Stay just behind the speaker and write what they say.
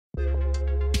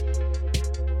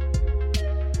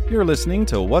You're listening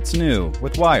to What's New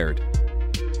with Wired.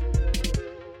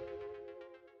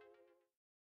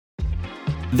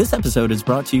 This episode is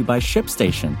brought to you by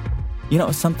ShipStation. You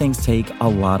know, some things take a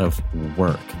lot of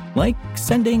work, like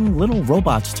sending little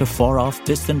robots to far-off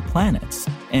distant planets.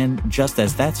 And just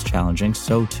as that's challenging,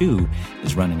 so too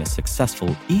is running a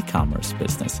successful e-commerce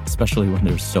business, especially when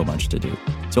there's so much to do.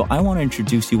 So I want to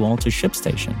introduce you all to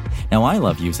ShipStation. Now, I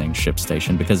love using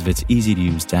ShipStation because of its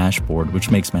easy-to-use dashboard,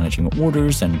 which makes managing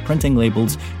orders and printing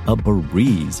labels a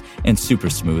breeze and super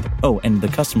smooth. Oh, and the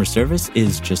customer service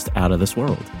is just out of this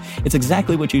world. It's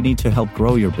exactly what you need to help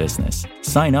grow your business.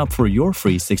 Sign up for your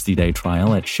free 60-day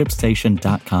trial at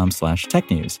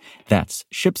shipstation.com/technews. That's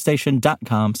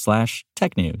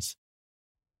shipstation.com/technews.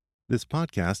 This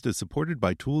podcast is supported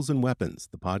by Tools and Weapons,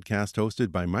 the podcast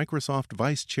hosted by Microsoft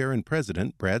Vice Chair and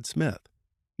President Brad Smith.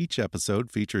 Each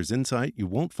episode features insight you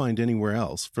won't find anywhere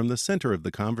else from the center of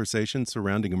the conversation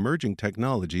surrounding emerging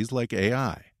technologies like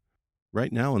AI.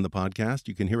 Right now on the podcast,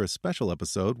 you can hear a special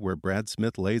episode where Brad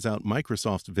Smith lays out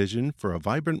Microsoft's vision for a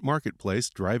vibrant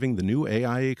marketplace driving the new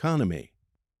AI economy.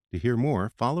 To hear more,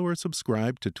 follow or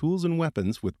subscribe to Tools and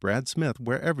Weapons with Brad Smith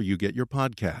wherever you get your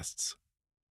podcasts.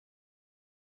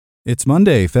 It's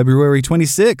Monday, February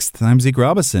 26th. I'm Zeke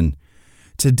Robison.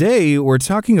 Today, we're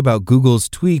talking about Google's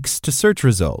tweaks to search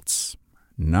results.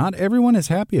 Not everyone is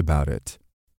happy about it.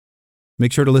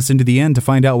 Make sure to listen to the end to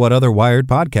find out what other Wired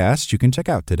podcasts you can check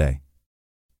out today.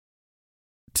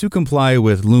 To comply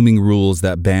with looming rules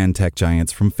that ban tech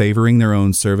giants from favoring their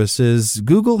own services,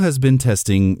 Google has been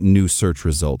testing new search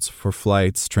results for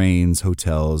flights, trains,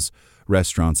 hotels,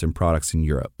 restaurants, and products in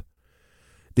Europe.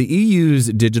 The EU's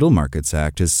Digital Markets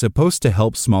Act is supposed to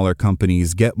help smaller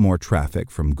companies get more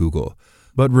traffic from Google.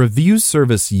 But review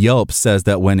service Yelp says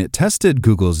that when it tested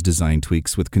Google's design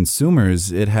tweaks with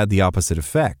consumers, it had the opposite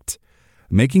effect,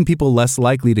 making people less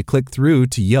likely to click through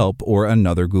to Yelp or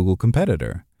another Google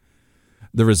competitor.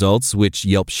 The results, which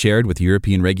Yelp shared with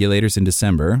European regulators in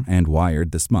December and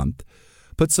Wired this month,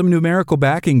 put some numerical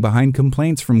backing behind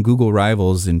complaints from Google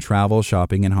rivals in travel,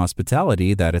 shopping, and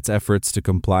hospitality that its efforts to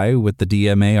comply with the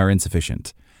DMA are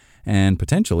insufficient and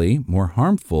potentially more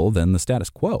harmful than the status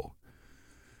quo.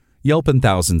 Yelp and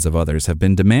thousands of others have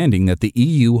been demanding that the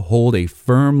EU hold a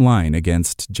firm line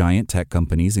against giant tech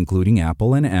companies, including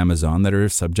Apple and Amazon, that are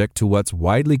subject to what's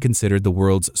widely considered the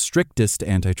world's strictest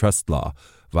antitrust law,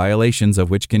 violations of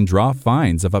which can draw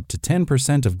fines of up to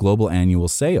 10% of global annual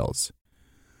sales.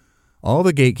 All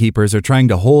the gatekeepers are trying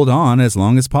to hold on as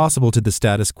long as possible to the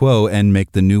status quo and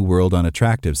make the new world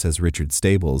unattractive, says Richard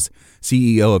Stables,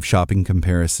 CEO of shopping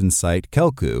comparison site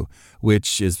Kelku,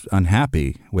 which is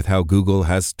unhappy with how Google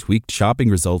has tweaked shopping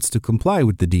results to comply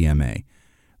with the DMA.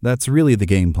 That's really the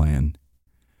game plan.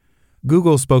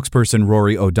 Google spokesperson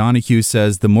Rory O'Donoghue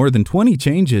says the more than 20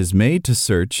 changes made to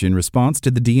search in response to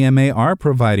the DMA are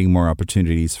providing more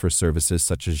opportunities for services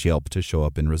such as Yelp to show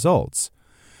up in results.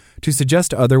 To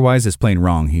suggest otherwise is plain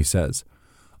wrong, he says.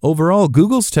 Overall,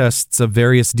 Google's tests of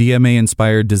various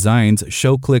DMA-inspired designs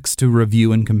show clicks to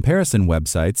review and comparison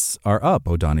websites are up,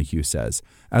 O'Donoghue says,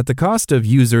 at the cost of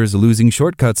users losing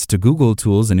shortcuts to Google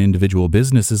tools and individual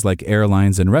businesses like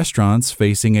airlines and restaurants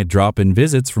facing a drop in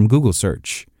visits from Google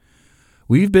search.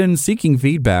 We've been seeking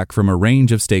feedback from a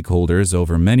range of stakeholders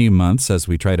over many months as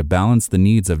we try to balance the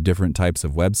needs of different types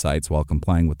of websites while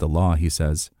complying with the law, he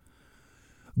says.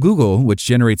 Google, which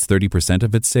generates 30%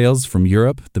 of its sales from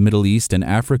Europe, the Middle East, and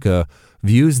Africa,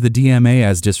 views the DMA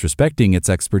as disrespecting its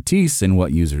expertise in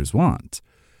what users want.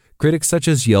 Critics such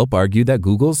as Yelp argue that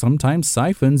Google sometimes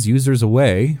siphons users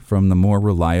away from the more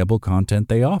reliable content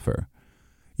they offer.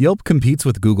 Yelp competes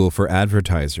with Google for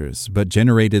advertisers, but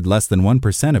generated less than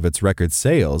 1% of its record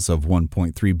sales of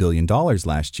 $1.3 billion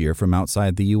last year from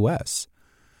outside the U.S.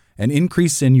 An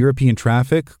increase in European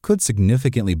traffic could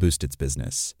significantly boost its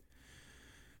business.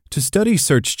 To study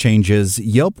search changes,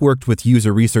 Yelp worked with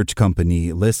user research company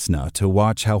Lisna to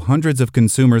watch how hundreds of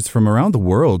consumers from around the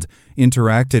world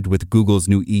interacted with Google's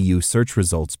new EU search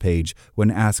results page when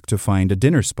asked to find a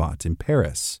dinner spot in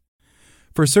Paris.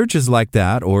 For searches like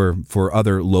that, or for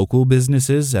other local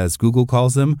businesses, as Google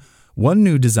calls them, one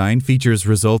new design features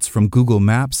results from Google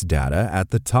Maps data at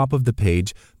the top of the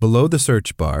page below the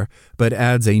search bar, but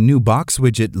adds a new box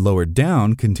widget lower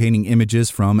down containing images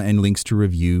from and links to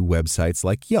review websites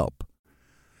like Yelp.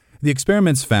 The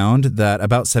experiments found that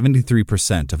about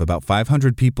 73% of about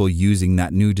 500 people using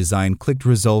that new design clicked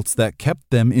results that kept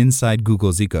them inside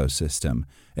Google's ecosystem,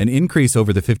 an increase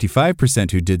over the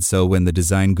 55% who did so when the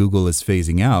design Google is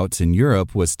phasing out in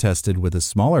Europe was tested with a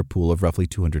smaller pool of roughly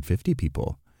 250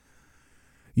 people.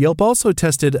 Yelp also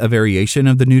tested a variation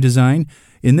of the new design.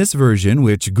 In this version,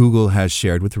 which Google has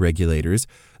shared with regulators,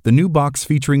 The new box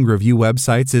featuring review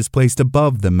websites is placed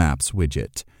above the Maps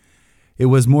widget. It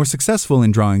was more successful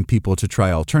in drawing people to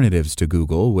try alternatives to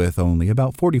Google, with only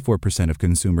about 44% of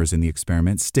consumers in the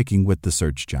experiment sticking with the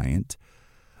search giant.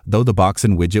 Though the box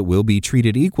and widget will be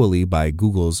treated equally by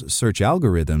Google's search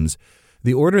algorithms,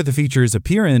 the order the features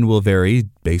appear in will vary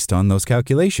based on those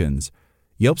calculations.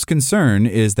 Yelp's concern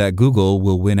is that Google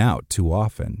will win out too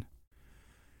often.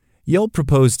 Yelp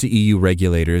proposed to EU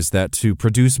regulators that to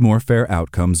produce more fair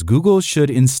outcomes, Google should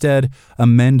instead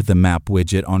amend the map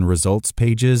widget on results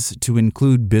pages to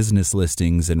include business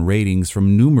listings and ratings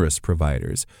from numerous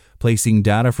providers, placing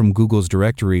data from Google's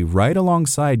directory right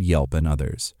alongside Yelp and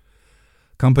others.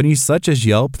 Companies such as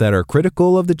Yelp that are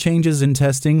critical of the changes in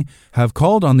testing have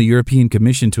called on the European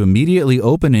Commission to immediately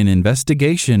open an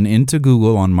investigation into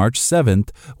Google on March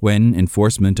 7th when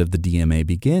enforcement of the DMA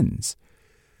begins.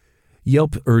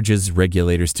 Yelp urges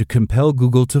regulators to compel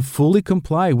Google to fully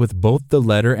comply with both the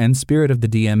letter and spirit of the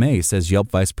DMA, says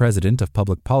Yelp Vice President of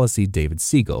Public Policy David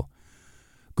Siegel.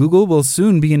 Google will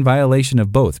soon be in violation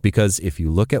of both because if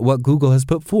you look at what Google has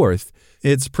put forth,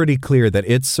 it's pretty clear that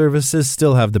its services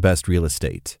still have the best real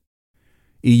estate.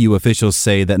 EU officials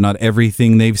say that not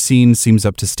everything they've seen seems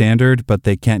up to standard, but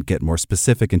they can't get more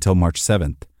specific until March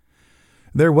 7th.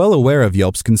 They're well aware of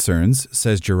Yelp's concerns,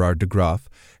 says Gerard de Graaf,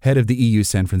 head of the EU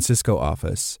San Francisco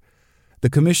office. The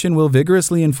Commission will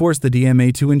vigorously enforce the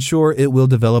DMA to ensure it will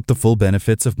develop the full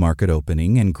benefits of market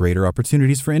opening and greater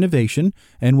opportunities for innovation,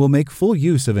 and will make full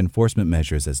use of enforcement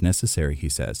measures as necessary, he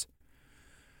says.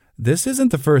 This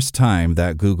isn't the first time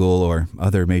that Google or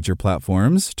other major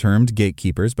platforms, termed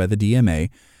gatekeepers by the DMA,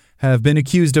 have been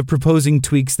accused of proposing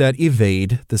tweaks that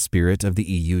evade the spirit of the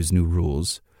EU's new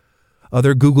rules.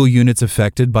 Other Google units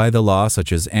affected by the law,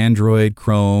 such as Android,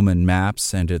 Chrome, and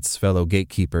Maps, and its fellow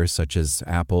gatekeepers, such as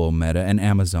Apple, Meta, and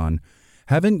Amazon,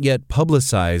 haven't yet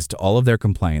publicized all of their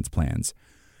compliance plans.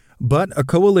 But a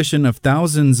coalition of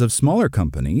thousands of smaller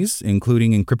companies,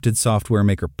 including encrypted software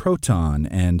maker Proton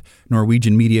and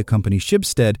Norwegian media company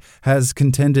Schibsted, has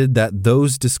contended that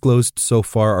those disclosed so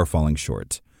far are falling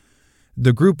short.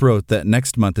 The group wrote that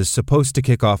next month is supposed to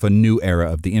kick off a new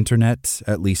era of the Internet,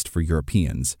 at least for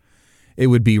Europeans. It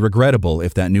would be regrettable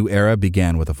if that new era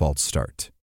began with a false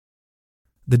start.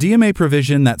 The DMA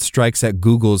provision that strikes at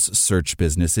Google's search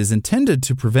business is intended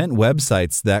to prevent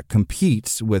websites that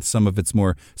compete with some of its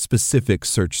more specific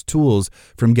search tools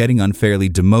from getting unfairly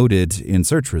demoted in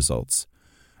search results.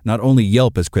 Not only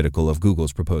Yelp is critical of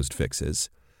Google's proposed fixes.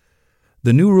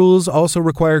 The new rules also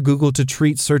require Google to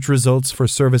treat search results for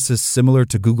services similar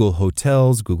to Google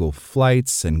Hotels, Google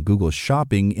Flights, and Google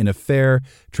Shopping in a fair,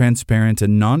 transparent,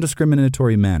 and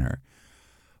non-discriminatory manner.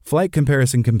 Flight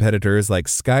comparison competitors like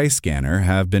Skyscanner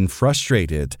have been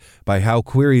frustrated by how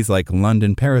queries like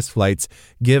London-Paris flights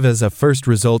give as a first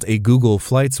result a Google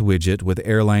Flights widget with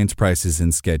airlines' prices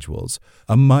and schedules,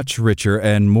 a much richer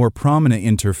and more prominent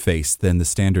interface than the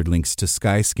standard links to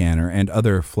Skyscanner and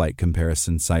other flight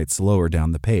comparison sites lower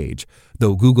down the page,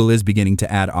 though Google is beginning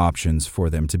to add options for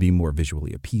them to be more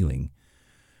visually appealing.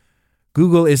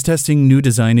 Google is testing new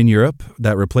design in Europe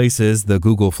that replaces the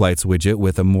Google Flights widget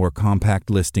with a more compact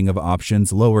listing of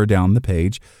options lower down the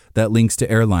page that links to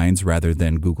airlines rather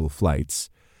than Google Flights.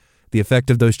 The effect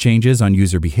of those changes on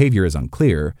user behavior is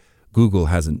unclear. Google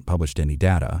hasn't published any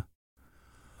data.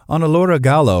 Laura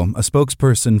Gallo, a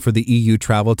spokesperson for the EU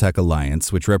Travel Tech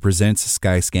Alliance, which represents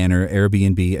Skyscanner,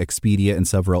 Airbnb, Expedia, and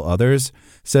several others,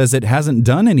 says it hasn't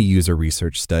done any user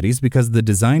research studies because the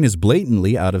design is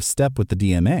blatantly out of step with the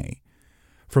DMA.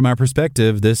 From our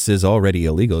perspective, this is already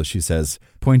illegal, she says,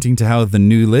 pointing to how the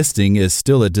new listing is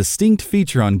still a distinct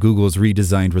feature on Google's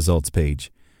redesigned results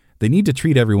page. They need to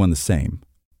treat everyone the same.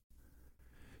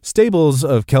 Stables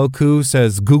of Kelku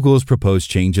says Google's proposed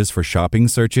changes for shopping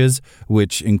searches,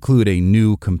 which include a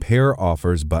new Compare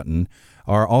Offers button,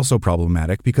 are also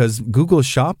problematic because Google's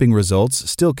shopping results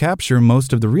still capture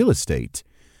most of the real estate.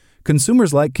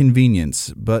 Consumers like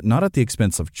convenience, but not at the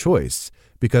expense of choice,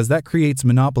 because that creates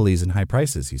monopolies and high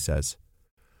prices, he says.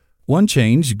 One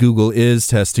change Google is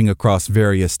testing across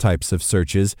various types of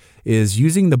searches is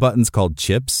using the buttons called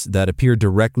chips that appear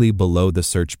directly below the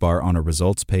search bar on a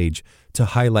results page to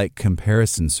highlight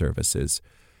comparison services.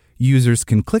 Users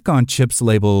can click on chips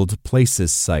labeled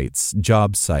Places sites,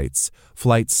 job sites,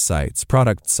 flights sites,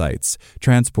 product sites,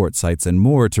 transport sites, and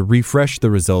more to refresh the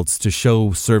results to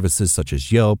show services such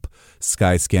as Yelp,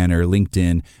 Skyscanner,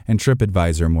 LinkedIn, and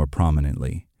TripAdvisor more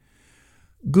prominently.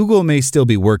 Google may still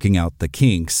be working out the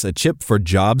kinks. A chip for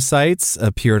job sites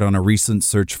appeared on a recent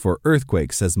search for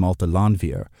earthquakes, says Malte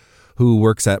Landvier, who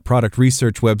works at product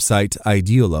research website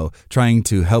Ideolo, trying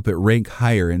to help it rank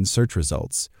higher in search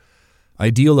results.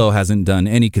 Idealo hasn't done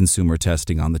any consumer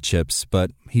testing on the chips,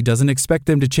 but he doesn't expect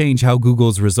them to change how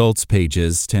Google's results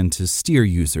pages tend to steer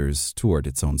users toward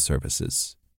its own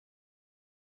services.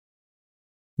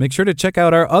 Make sure to check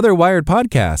out our other Wired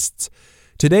podcasts.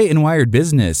 Today in Wired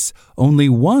Business, only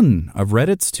one of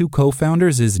Reddit's 2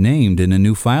 co-founders is named in a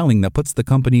new filing that puts the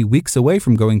company weeks away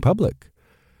from going public.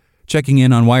 Checking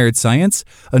in on Wired Science,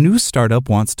 a new startup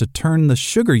wants to turn the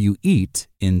sugar you eat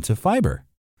into fiber.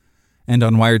 And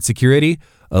on Wired Security,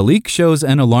 a leak shows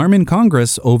an alarm in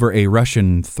Congress over a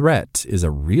Russian threat is a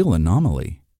real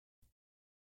anomaly.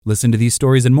 Listen to these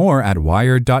stories and more at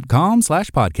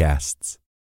wired.com/podcasts.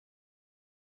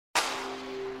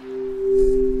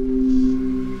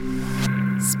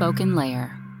 Spoken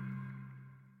Layer.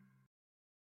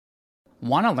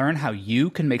 Want to learn how you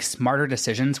can make smarter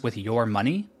decisions with your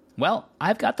money? Well,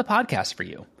 I've got the podcast for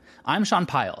you. I'm Sean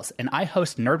Piles, and I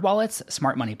host NerdWallet's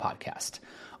Smart Money Podcast.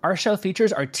 Our show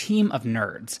features our team of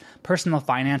nerds, personal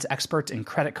finance experts in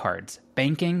credit cards,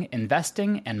 banking,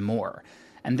 investing, and more.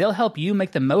 And they'll help you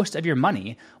make the most of your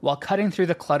money while cutting through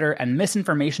the clutter and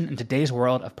misinformation in today's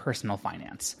world of personal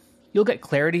finance. You'll get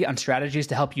clarity on strategies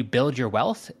to help you build your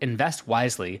wealth, invest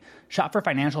wisely, shop for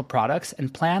financial products,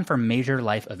 and plan for major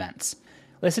life events.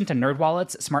 Listen to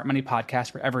NerdWallet's Smart Money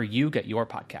Podcast wherever you get your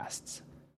podcasts.